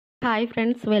Hi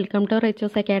friends, welcome to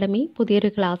Richu's academy. പുതിയൊരു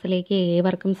ക്ലാസ്സിലേക്ക്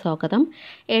ഏവർക്കും സ്വാഗതം.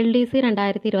 LDC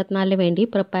 2024 വേണ്ടി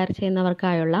പ്രിപ്പയർ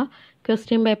ചെയ്യുന്നവർക്കായുള്ള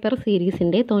ക്വസ്റ്റ്യൻ പേപ്പർ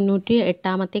സീരീസിൻ്റെ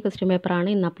 98ാമത്തെ ക്വസ്റ്റ്യൻ പേപ്പറാണ്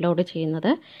ഇന്ന് അപ്ലോഡ്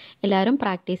ചെയ്യുന്നത്. എല്ലാവരും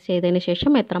പ്രാക്ടീസ് ചെയ്തതിന്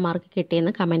ശേഷം എത്ര മാർക്ക്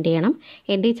കിട്ടിയെന്ന് കമൻറ്റ് ചെയ്യണം.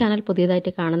 എൻ്റെ ഈ ചാനൽ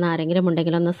പുതിയതായിട്ട് കാണുന്ന ആരെങ്കിലും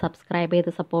ഉണ്ടെങ്കിൽ ഒന്ന് സബ്സ്ക്രൈബ്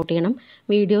ചെയ്ത് സപ്പോർട്ട് ചെയ്യണം.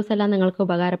 വീഡിയോസ് എല്ലാം നിങ്ങൾക്ക്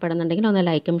ഉപകാരപ്പെടുന്നുണ്ടെങ്കിൽ ഒന്ന്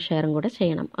ലൈക്കും ഷെയറും കൂടെ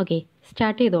ചെയ്യണം. ഓക്കെ,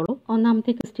 സ്റ്റാർട്ട് ചെയ്തോളൂ.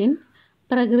 ഒന്നാമത്തെ ക്വസ്റ്റ്യൻ: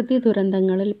 പ്രകൃതി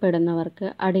ദുരന്തങ്ങളിൽ പെടുന്നവർക്ക്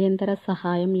അടിയന്തര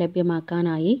സഹായം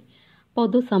ലഭ്യമാക്കാനായി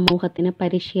പൊതുസമൂഹത്തിന്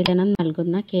പരിശീലനം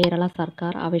നൽകുന്ന കേരള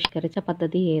സർക്കാർ ആവിഷ്കരിച്ച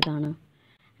പദ്ധതി ഏതാണ്?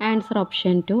 Answer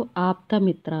option 2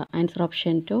 Aapthamitra. Answer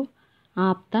option 2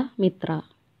 Aapthamitra.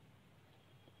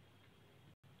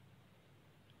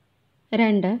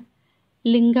 2.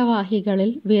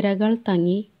 ലിംഗവാഹികളിൽ വിരകൾ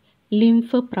തങ്ങി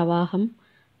ലിംഫ് പ്രവാഹം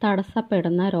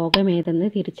തടസ്സപ്പെടുന്ന രോഗമേതെന്ന്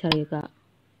തിരിച്ചറിയുക.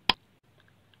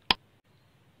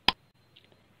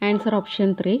 Answer option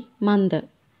 3 month.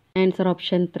 Answer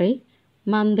option 3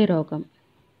 month രോഗം.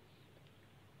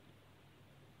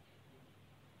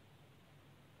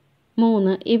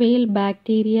 3. ഇവയിൽ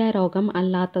ബാക്ടീരിയ രോഗം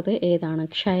അല്ലാത്തത് ഏതാണ്?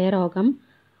 ക്ഷയരോഗം,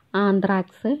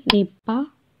 anthrax, Nipah,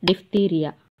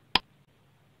 diphtheria.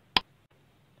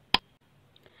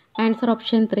 Answer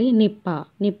option 3 Nipah.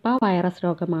 Nipah virus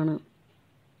രോഗമാണ്.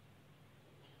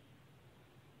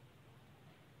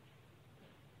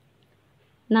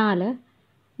 4.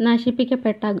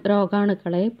 നശിപ്പിക്കപ്പെട്ട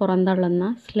രോഗാണുക്കളെ പുറന്തള്ളുന്ന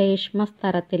ശ്ലേഷ്മ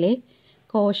സ്തരത്തിലെ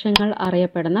കോശങ്ങൾ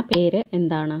അറിയപ്പെടുന്ന പേര്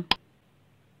എന്താണ്?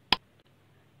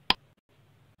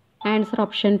 ആൻസർ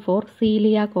ഓപ്ഷൻ 4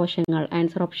 സീലിയ കോശങ്ങൾ.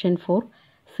 ആൻസർ ഓപ്ഷൻ 4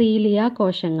 സീലിയ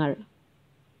കോശങ്ങൾ.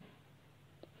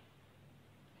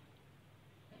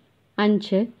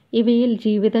 5. ഇവയിൽ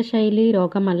ജീവിതശൈലി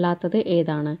രോഗമല്ലാത്തത്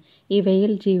ഏതാണ്?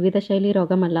 ഇവയിൽ ജീവിതശൈലി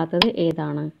രോഗമല്ലാത്തത്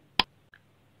ഏതാണ്?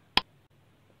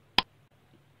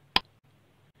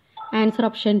 Answer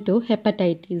option 2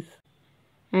 hepatitis.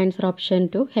 Answer option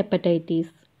 2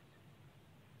 hepatitis.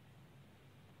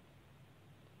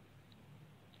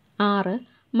 6.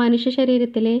 മനുഷ്യ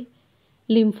ശരീരത്തിലെ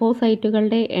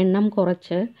ലിംഫോസൈറ്റുകളുടെ എണ്ണം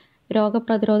കുറച്ച്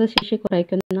രോഗപ്രതിരോധ ശേഷി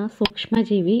കുറയ്ക്കുന്ന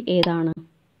സൂക്ഷ്മജീവി ഏതാണ്?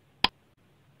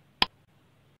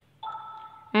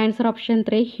 Answer option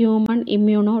 3 human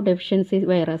immuno deficiency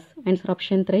virus. Answer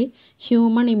option 3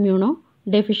 human immuno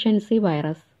deficiency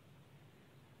virus.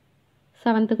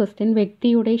 7th question: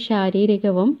 വ്യക്തിയുടെ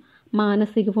ശാരീരികവും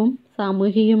മാനസികവും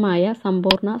സാമൂഹികവുമായ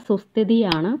സമ്പൂർണ്ണ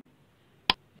സുസ്ഥിതിയാണ്.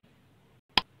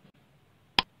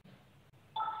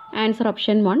 ആൻസർ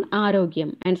ഓപ്ഷൻ 1 ആരോഗ്യം.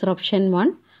 ആൻസർ ഓപ്ഷൻ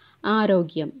 1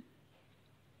 ആരോഗ്യം.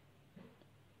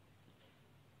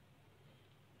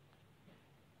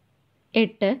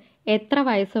 8. എത്ര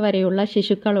വയസ്സ് വരെയുള്ള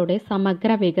ശിശുക്കളുടെ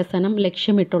സമഗ്ര വികസനം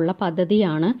ലക്ഷ്യമിട്ടുള്ള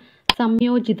പദ്ധതിയാണ്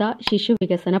സംയോജിത ശിശു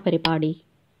വികസന പരിപാടി?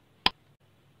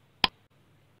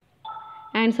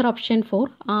 ആൻസർ ഓപ്ഷൻ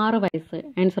 4 6 വയസ്സ്.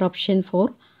 ആൻസർ ഓപ്ഷൻ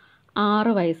 4 6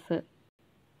 വയസ്സ്.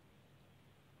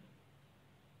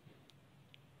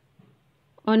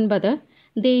 9.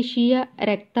 ദേശീയ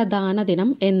രക്തദാന ദിനം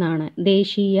എന്നാണ്?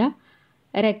 ദേശീയ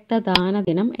രക്തദാന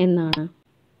ദിനം എന്നാണ്?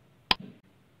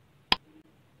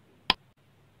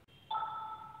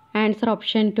 Answer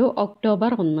option 2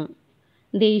 October 1.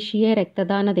 ദേശീയ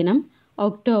രക്തദാന ദിനം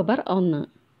ഒക്ടോബർ 1.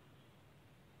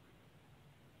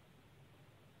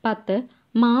 10.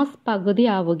 മാസ്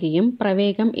പകുതിയാവുകയും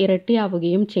പ്രവേഗം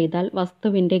ഇരട്ടിയാവുകയും ചെയ്താൽ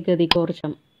വസ്തുവിൻ്റെ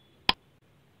ഗതികോർജം?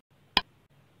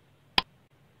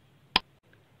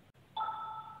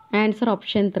 Answer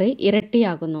option 3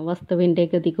 ഇരട്ടിയാകുന്നു. വസ്തുവിൻ്റെ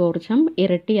ഗതികോർജം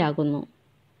ഇരട്ടിയാകുന്നു.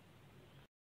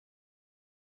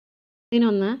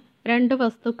 11. രണ്ട്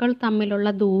വസ്തുക്കൾ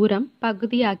തമ്മിലുള്ള ദൂരം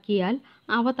പകുതിയാക്കിയാൽ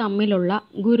അവ തമ്മിലുള്ള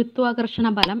ഗുരുത്വാകർഷണ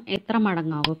ബലം എത്ര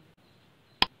മടങ്ങാകും?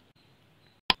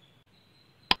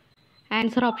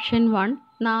 ആൻസർ ഓപ്ഷൻ 1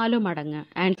 4 മടങ്ങ്.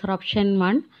 ആൻസർ ഓപ്ഷൻ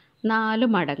 1 4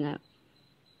 മടങ്ങ്.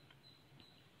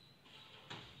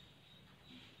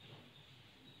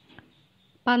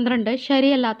 12.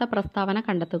 ശരിയല്ലാത്ത പ്രസ്താവന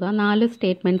കണ്ടെത്തുക. 4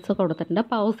 സ്റ്റേറ്റ്മെൻറ്റ്സ് കൊടുത്തിട്ടുണ്ട്.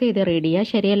 പൗസ് ചെയ്ത് റീഡ്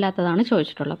ചെയ്യുക. ശരിയല്ലാത്തതാണ്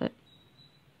ചോദിച്ചിട്ടുള്ളത്.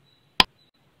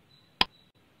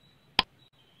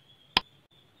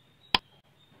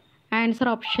 ആൻസർ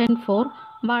ഓപ്ഷൻ 4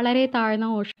 വളരെ താഴ്ന്ന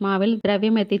ഊഷ്മാവിൽ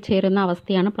ദ്രവ്യം എത്തിച്ചേരുന്ന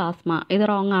അവസ്ഥയാണ് പ്ലാസ്മ. ഇത്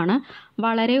റോങ് ആണ്.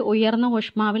 വളരെ ഉയർന്ന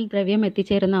ഊഷ്മാവിൽ ദ്രവ്യം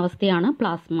എത്തിച്ചേരുന്ന അവസ്ഥയാണ്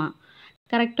പ്ലാസ്മ.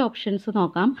 കറക്റ്റ് ഓപ്ഷൻസ്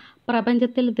നോക്കാം.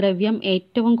 പ്രപഞ്ചത്തിൽ ദ്രവ്യം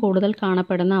ഏറ്റവും കൂടുതൽ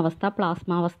കാണപ്പെടുന്ന അവസ്ഥ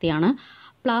പ്ലാസ്മാവസ്ഥയാണ്.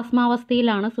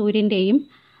 പ്ലാസ്മാവസ്ഥയിലാണ് സൂര്യൻ്റെയും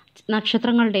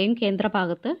നക്ഷത്രങ്ങളുടെയും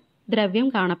കേന്ദ്രഭാഗത്ത് ദ്രവ്യം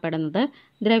കാണപ്പെടുന്നത്.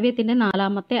 ദ്രവ്യത്തിൻ്റെ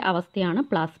 4ാമത്തെ അവസ്ഥയാണ്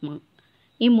പ്ലാസ്മ.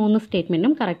 ഈ 3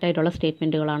 സ്റ്റേറ്റ്മെൻറ്റും കറക്റ്റായിട്ടുള്ള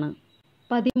സ്റ്റേറ്റ്മെൻറ്റുകളാണ്.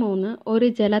 13. ഒരു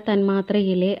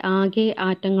ജലതന്മാത്രയിലെ ആകെ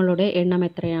ആറ്റങ്ങളുടെ എണ്ണം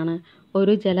എത്രയാണ്?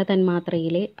 ഒരു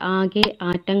ജലതന്മാത്രയിലെ ആകെ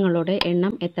ആറ്റങ്ങളുടെ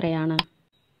എണ്ണം എത്രയാണ്?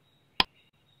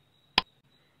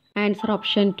 ആൻസർ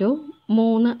ഓപ്ഷൻ 2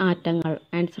 3 ആറ്റങ്ങൾ.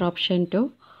 ആൻസർ ഓപ്ഷൻ 2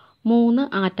 3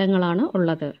 ആറ്റങ്ങളാണ്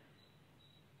ഉള്ളത്.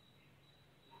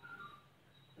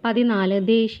 14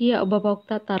 ദേശീയ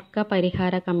ഉപഭോക്തൃ തർക്ക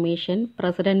പരിഹാര കമ്മീഷൻ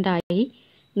പ്രസിഡന്റായി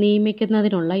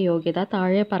നിയമിക്കുന്നതിനുള്ള യോഗ്യത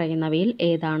താഴെ പറയുന്നവയിൽ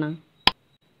ഏതാണ്?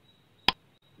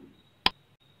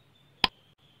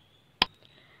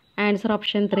 ആൻസർ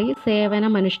ഓപ്ഷൻ 3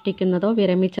 സേവനമനുഷ്ഠിക്കുന്നതോ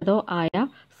വിരമിച്ചതോ ആയ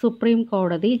സുപ്രീം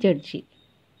കോടതി ജഡ്ജി.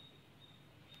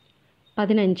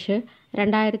 15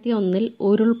 2001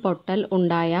 ഉരുൾപൊട്ടൽ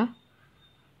ഉണ്ടായ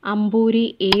അമ്പൂരി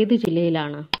ഏത്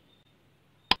ജില്ലയിലാണ്?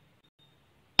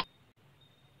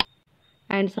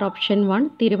 ആൻസർ ഓപ്ഷൻ 1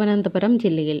 തിരുവനന്തപുരം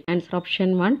ജില്ലയിൽ. ആൻസർ ഓപ്ഷൻ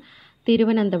 1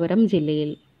 തിരുവനന്തപുരം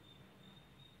ജില്ലയിൽ.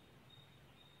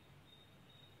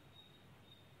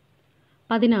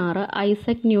 16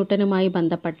 ഐസക് ന്യൂട്ടനുമായി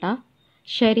ബന്ധപ്പെട്ട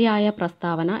ശരിയായ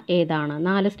പ്രസ്താവന ഏതാണ്?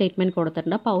 4 സ്റ്റേറ്റ്മെൻറ്റ്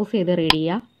കൊടുത്തിട്ടുണ്ട്. പൗസ് ചെയ്ത് റീഡ്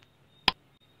ചെയ്യുക.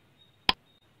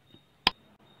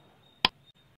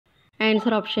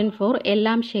 ആൻസർ ഓപ്ഷൻ 4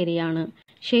 എല്ലാം ശരിയാണ്.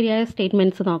 ശരിയായ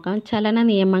സ്റ്റേറ്റ്മെൻറ്റ്സ് നോക്കാം. ചലന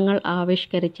നിയമങ്ങൾ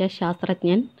ആവിഷ്കരിച്ച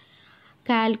ശാസ്ത്രജ്ഞൻ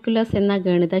കാൽക്കുലസ് എന്ന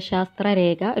ഗണിതശാസ്ത്ര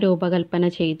രേഖ രൂപകൽപ്പന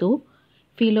ചെയ്തു.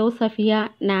 ഫിലോസഫിയ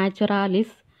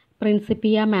നാച്ചുറാലിസ്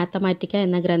പ്രിൻസിപ്പിയ മാത്തമാറ്റിക്ക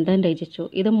എന്ന ഗ്രന്ഥം രചിച്ചു.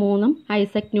 ഇത് 3ഉം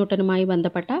ഐസക് ന്യൂട്ടനുമായി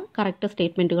ബന്ധപ്പെട്ട കറക്റ്റ്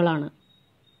സ്റ്റേറ്റ്മെൻറ്റുകളാണ്.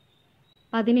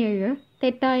 17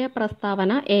 തെറ്റായ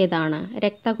പ്രസ്താവന ഏതാണ്?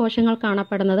 രക്തകോശങ്ങൾ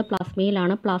കാണപ്പെടുന്നത്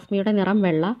പ്ലാസ്മയിലാണ്. പ്ലാസ്മയുടെ നിറം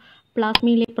വെള്ള.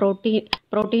 പ്ലാസ്മയിലെ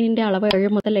പ്രോട്ടീനിൻ്റെ അളവ് 7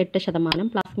 മുതൽ 8%.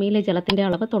 പ്ലാസ്മയിലെ ജലത്തിൻ്റെ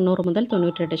അളവ് 90 മുതൽ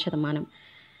 98%.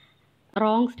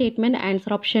 Wrong statement.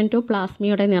 ആൻസർ ഓപ്ഷൻ 2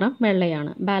 പ്ലാസ്മയുടെ നിറം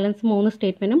വെള്ളയാണ്. ബാലൻസ് 3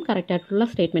 സ്റ്റേറ്റ്മെൻറ്റും കറക്റ്റായിട്ടുള്ള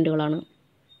സ്റ്റേറ്റ്മെൻറ്റുകളാണ്.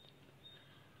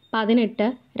 18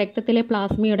 രക്തത്തിലെ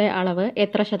പ്ലാസ്മയുടെ അളവ്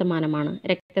എത്ര ശതമാനമാണ്?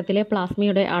 രക്തത്തിലെ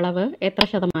പ്ലാസ്മയുടെ അളവ് എത്ര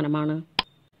ശതമാനമാണ്?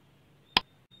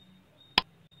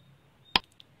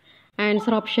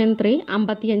 Answer option 3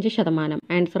 55%.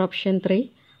 Answer option 3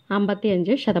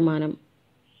 55%.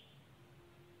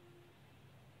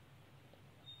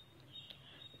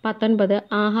 19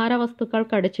 ആഹാരവസ്തുക്കൾ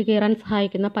കടിച്ചു കീറാൻ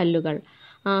സഹായിക്കുന്ന പല്ലുകൾ.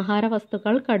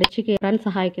 ആഹാരവസ്തുക്കൾ കടിച്ചു കീറാൻ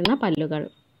സഹായിക്കുന്ന പല്ലുകൾ.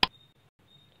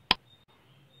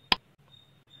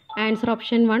 Answer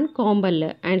option 1 കോമ്പല്ല്.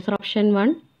 Answer option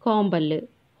 1 കോമ്പല്ല്.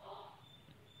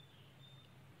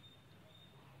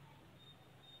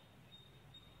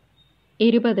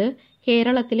 20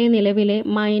 കേരളത്തിലെ നിലവിലെ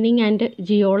മൈനിങ് ആൻഡ്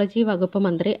ജിയോളജി വകുപ്പ്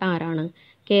മന്ത്രി ആരാണ്?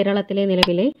 കേരളത്തിലെ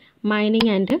നിലവിലെ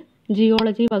മൈനിങ് ആൻഡ്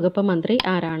ജിയോളജി വകുപ്പ് മന്ത്രി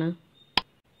ആരാണ്?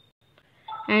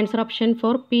 Answer option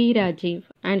 4 P Rajeev.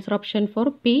 Answer option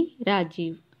 4 P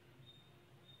Rajeev.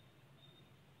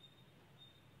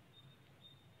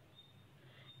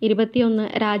 21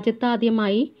 രാജ്യത്ത്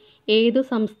ആദ്യമായി ഏതു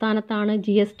സംസ്ഥാനത്താണ്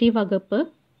GST വകുപ്പ്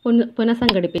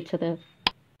പുനഃസംഘടിപ്പിച്ചത്?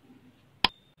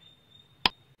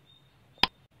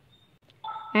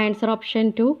 Answer option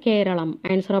 2 Keralam.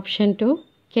 Answer option 2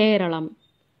 Keralam.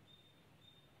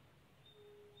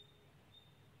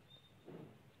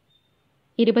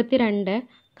 22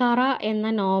 കറ എന്ന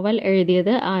നോവൽ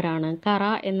എഴുതിയത് ആരാണ്? കറ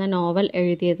എന്ന നോവൽ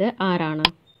എഴുതിയത് ആരാണ്?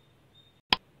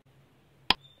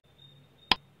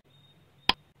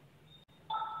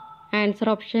 Answer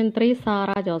option 3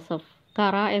 Sara Joseph.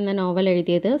 കറ എന്ന നോവൽ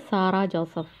എഴുതിയത് സാറ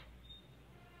ജോസഫ്.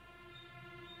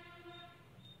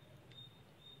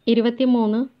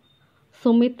 23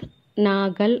 സുമിത്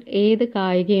നാഗൽ ഏത്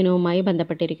കായിക ഇനവുമായി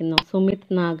ബന്ധപ്പെട്ടിരിക്കുന്നു? സുമിത്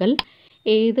നാഗൽ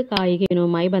ഏത് കായിക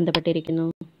ഇനവുമായി ബന്ധപ്പെട്ടിരിക്കുന്നു?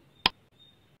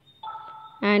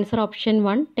 Answer option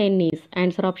 1 tennis.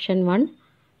 Answer option 1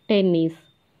 tennis.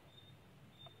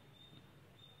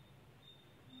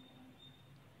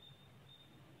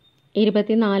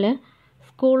 24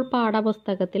 school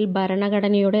പാഠപുസ്തകത്തിൽ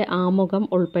ഭരണഘടനയുടെ ആമുഖം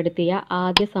ഉൾപ്പെടുത്തിയ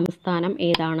ആദ്യ സംസ്ഥാനം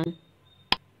ഏതാണ്?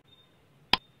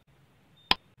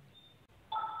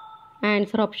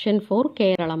 Answer option 4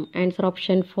 Keralam. Answer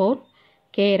option 4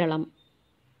 Keralam.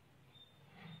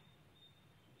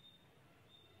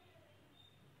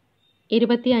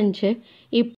 25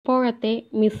 ഇപ്പോഴത്തെ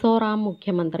മിസോറാം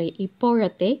മുഖ്യമന്ത്രി.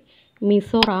 ഇപ്പോഴത്തെ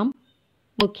മിസോറാം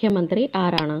മുഖ്യമന്ത്രി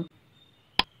ആരാണ്?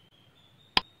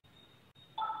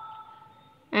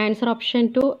 Answer option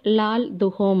 2 Lal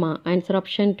Duhoma. Answer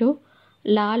option 2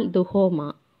 Lal Duhoma.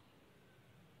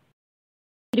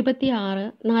 26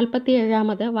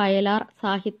 47ാമത് Vayalar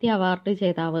സാഹിത്യ അവാർഡ്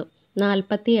ജേതാവ്.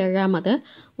 47ാമത്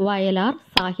വയലാർ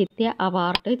സാഹിത്യ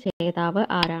അവാർഡ് ജേതാവ്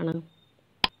ആരാണ്?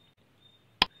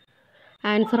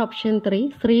 Answer option 3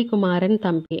 Sreekumaran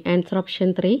Thampi. Answer option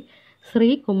 3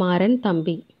 Sreekumaran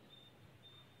Thampi.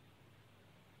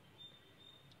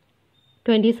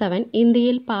 27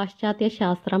 ഇന്ത്യയിൽ പാശ്ചാത്യ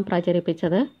ശാസ്ത്രം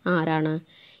പ്രചരിപ്പിച്ചത് ആരാണ്?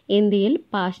 ഇന്ത്യയിൽ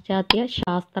പാശ്ചാത്യ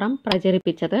ശാസ്ത്രം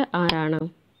പ്രചരിപ്പിച്ചത് ആരാണ്?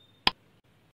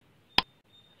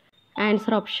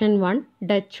 Answer option 1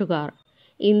 ഡച്ചുകാർ.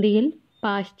 ഇന്ത്യയിൽ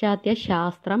പാശ്ചാത്യ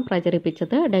ശാസ്ത്രം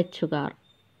പ്രചരിപ്പിച്ചത് ഡച്ചുകാർ.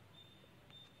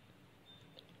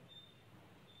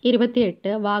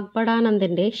 28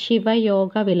 വാഗ്ഭടാനന്ദൻ്റെ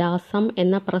ശിവയോഗ വിലാസം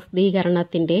എന്ന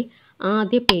പ്രസിദ്ധീകരണത്തിൻ്റെ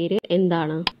ആദ്യ പേര്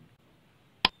എന്താണ്?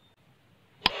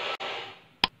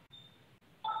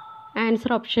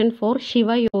 ആൻസർ ഓപ്ഷൻ 4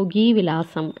 ശിവയോഗി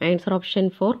വിലാസം. ആൻസർ ഓപ്ഷൻ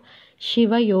 4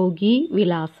 ശിവയോഗി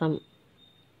വിലാസം.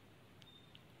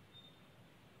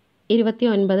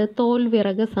 29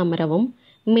 തോൽവിറക് സമരവും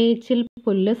മേച്ചിൽ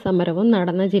പുല്ല് സമരവും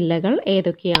നടന്ന ജില്ലകൾ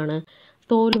ഏതൊക്കെയാണ്?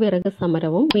 തോൽവിറക്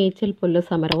സമരവും മേച്ചിൽ പുല്ല്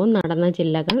സമരവും നടന്ന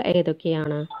ജില്ലകൾ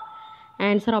ഏതൊക്കെയാണ്?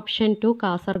 ആൻസർ ഓപ്ഷൻ 2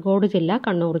 കാസർഗോഡ് ജില്ല,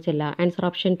 കണ്ണൂർ ജില്ല. ആൻസർ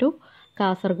ഓപ്ഷൻ 2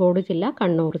 കാസർഗോഡ് ജില്ല,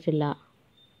 കണ്ണൂർ ജില്ല.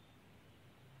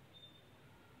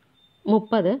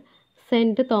 30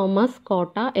 സെന്റ് തോമസ്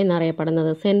കോട്ട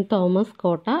എന്നറിയപ്പെടുന്നത്. സെന്റ് തോമസ്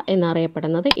കോട്ട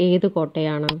എന്നറിയപ്പെടുന്നത് ഏത്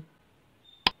കോട്ടയാണ്?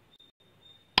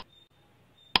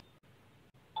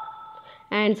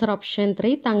 ആൻസർ ഓപ്ഷൻ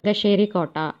 3 തങ്കശ്ശേരി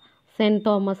കോട്ട. സെന്റ്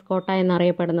തോമസ് കോട്ട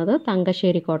എന്നറിയപ്പെടുന്നത്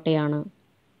തങ്കശ്ശേരി കോട്ടയാണ്.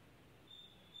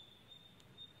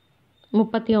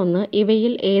 31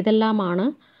 ഇവയിൽ ഏതെല്ലാമാണ്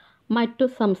മറ്റു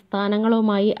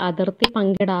സംസ്ഥാനങ്ങളുമായി അതിർത്തി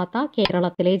പങ്കിടാത്ത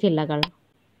കേരളത്തിലെ ജില്ലകൾ?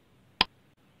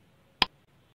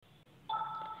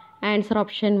 Answer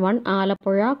option 1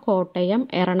 Alappuzha, Kottayam,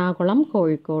 Ernakulam,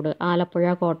 Kozhikode. ആലപ്പുഴ,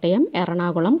 കോട്ടയം,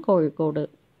 എറണാകുളം, കോഴിക്കോട്.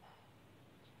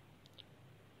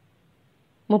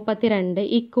 32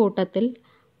 ഇക്കൂട്ടത്തിൽ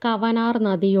കവനാർ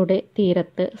നദിയുടെ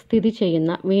തീരത്ത് സ്ഥിതി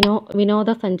ചെയ്യുന്ന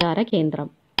വിനോദസഞ്ചാര കേന്ദ്രം?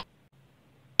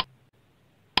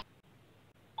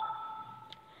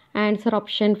 ആൻസർ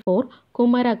ഓപ്ഷൻ 4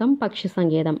 കുമരകം പക്ഷി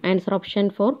സങ്കേതം. ആൻസർ ഓപ്ഷൻ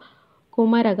 4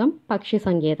 കുമരകം പക്ഷി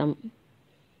സങ്കേതം.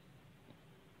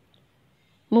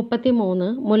 33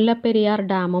 മുല്ലപ്പെരിയാർ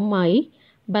ഡാമുമായി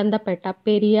ബന്ധപ്പെട്ട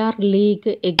പെരിയാർ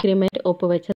ലീഗ് എഗ്രിമെന്റ്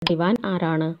ഒപ്പുവെച്ച ദിവാൻ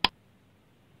ആരാണ്?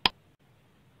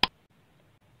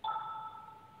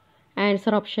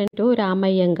 Answer option 2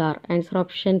 Ramayyangar. Answer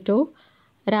option 2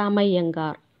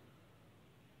 Ramayyangar.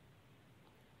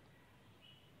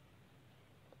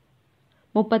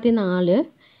 34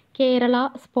 Kerala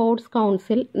sports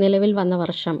council നിലവിൽ വന്ന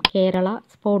വർഷം? കേരള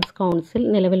സ്പോർട്സ് കൗൺസിൽ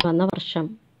നിലവിൽ വന്ന വർഷം?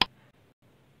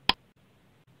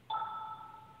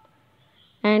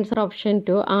 Answer option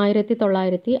 2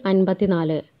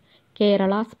 1954.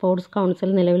 Kerala sports council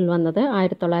നിലവിൽ വന്നത്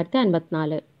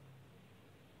 1954.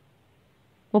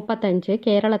 35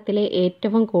 കേരളത്തിലെ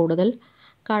ഏറ്റവും കൂടുതൽ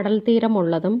കടൽ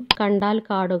തീരമുള്ളതും കണ്ടാൽ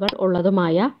കാടുകൾ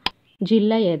ഉള്ളതുമായ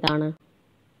ജില്ല ഏതാണ്?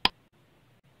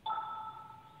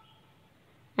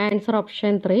 ആൻസർ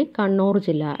ഓപ്ഷൻ 3 കണ്ണൂർ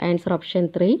ജില്ല. ആൻസർ ഓപ്ഷൻ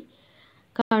 3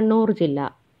 കണ്ണൂർ ജില്ല.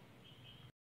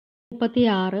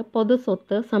 36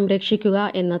 പൊതുസ്വത്ത് സംരക്ഷിക്കുക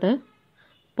എന്നത്?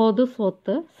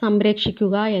 പൊതുസ്വത്ത്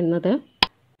സംരക്ഷിക്കുക എന്നത്?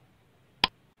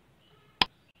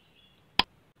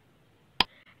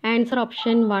 ആൻസർ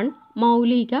ഓപ്ഷൻ 1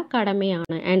 മൗലിക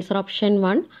കടമയാണ്. ആൻസർ ഓപ്ഷൻ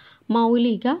 1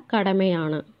 മൗലിക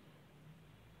കടമയാണ്.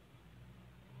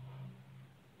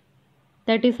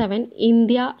 37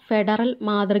 ഇന്ത്യ ഫെഡറൽ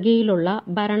മാതൃകയിലുള്ള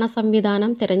ഭരണ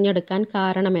സംവിധാനം തിരഞ്ഞെടുക്കാൻ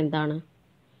കാരണമെന്താണ്?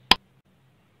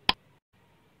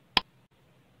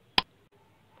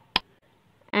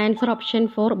 ആൻസർ ഓപ്ഷൻ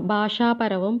 4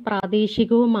 ഭാഷാപരവും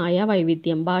പ്രാദേശികവുമായ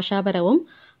വൈവിധ്യം. ഭാഷാപരവും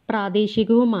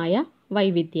പ്രാദേശികവുമായ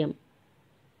വൈവിധ്യം.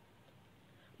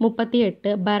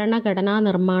 38 ഭരണഘടനാ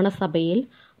നിർമ്മാണ സഭയിൽ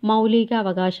മൗലിക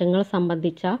അവകാശങ്ങൾ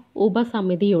സംബന്ധിച്ച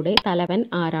ഉപസമിതിയുടെ തലവൻ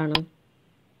ആരാണ്?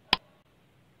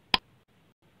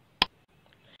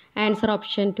 Answer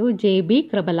option 2 JB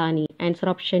Kripalani. Answer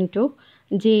option 2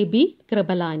 JB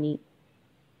Kripalani.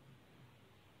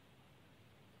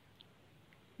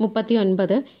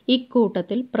 39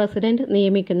 ഇക്കൂട്ടത്തിൽ പ്രസിഡന്റ്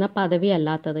നിയമിക്കുന്ന പദവി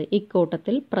അല്ലാത്തത്?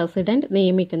 ഇക്കൂട്ടത്തിൽ പ്രസിഡന്റ്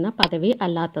നിയമിക്കുന്ന പദവി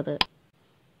അല്ലാത്തത്?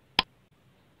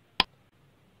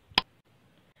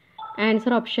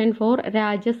 Answer option 4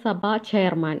 Rajya Sabha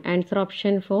chairman. Answer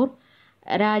option 4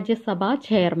 Rajya Sabha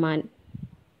chairman.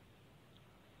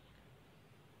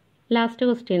 Last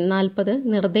question 40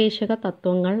 നിർദ്ദേശക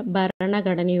തത്വങ്ങൾ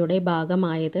ഭരണഘടനയുടെ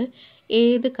ഭാഗമായത്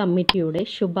ഏത് കമ്മിറ്റിയുടെ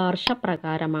ശുപാർശ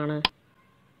പ്രകാരമാണ്?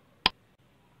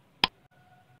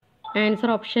 Answer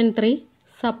option 3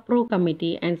 Sapru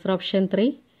committee. Answer option 3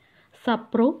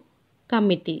 Sapru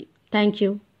committee. Thank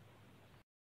you.